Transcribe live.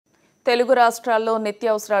తెలుగు రాష్ట్రాల్లో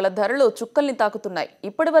నిత్యావసరాల ధరలు చుక్కల్ని తాకుతున్నాయి.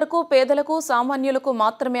 ఇప్పటివరకు పేదలకు, సామాన్యులకు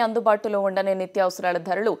మాత్రమే అందుబాటులో ఉండని నిత్యావసరాల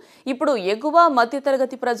ధరలు ఇప్పుడు ఎగువ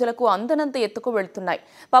మధ్యతరగతి ప్రజలకు అందనంత ఎత్తుకు వెళ్తున్నాయి.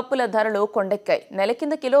 పప్పుల ధరలు కొండెక్కాయి. నెల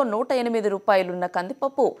కింద కిలో 108 రూపాయలున్న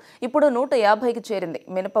కందిపప్పు ఇప్పుడు 150కి చేరింది.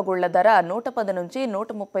 మినపగుళ్ల ధర 110 నుంచి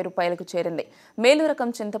 130 రూపాయలకు చేరింది. మేలు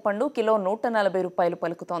రకం చింతపండు కిలో 140 రూపాయలు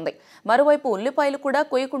పలుకుతోంది. మరోవైపు ఉల్లిపాయలు కూడా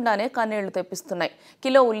కొయ్యకుండానే కన్నీళ్లు తెప్పిస్తున్నాయి.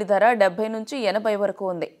 కిలో ఉల్లి ధర 70 నుంచి 80 వరకు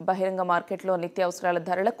ఉంది. మార్కెట్లో నిత్యావసరాల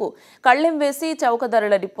ధరలకు కళ్లెం వేసి చౌక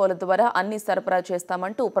ధరల డిపోల ద్వారా అన్ని సరఫరా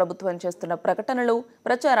చేస్తామంటూ ప్రభుత్వం చేస్తున్న ప్రకటనలు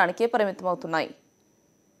ప్రచారానికే పరిమితమవుతున్నాయి.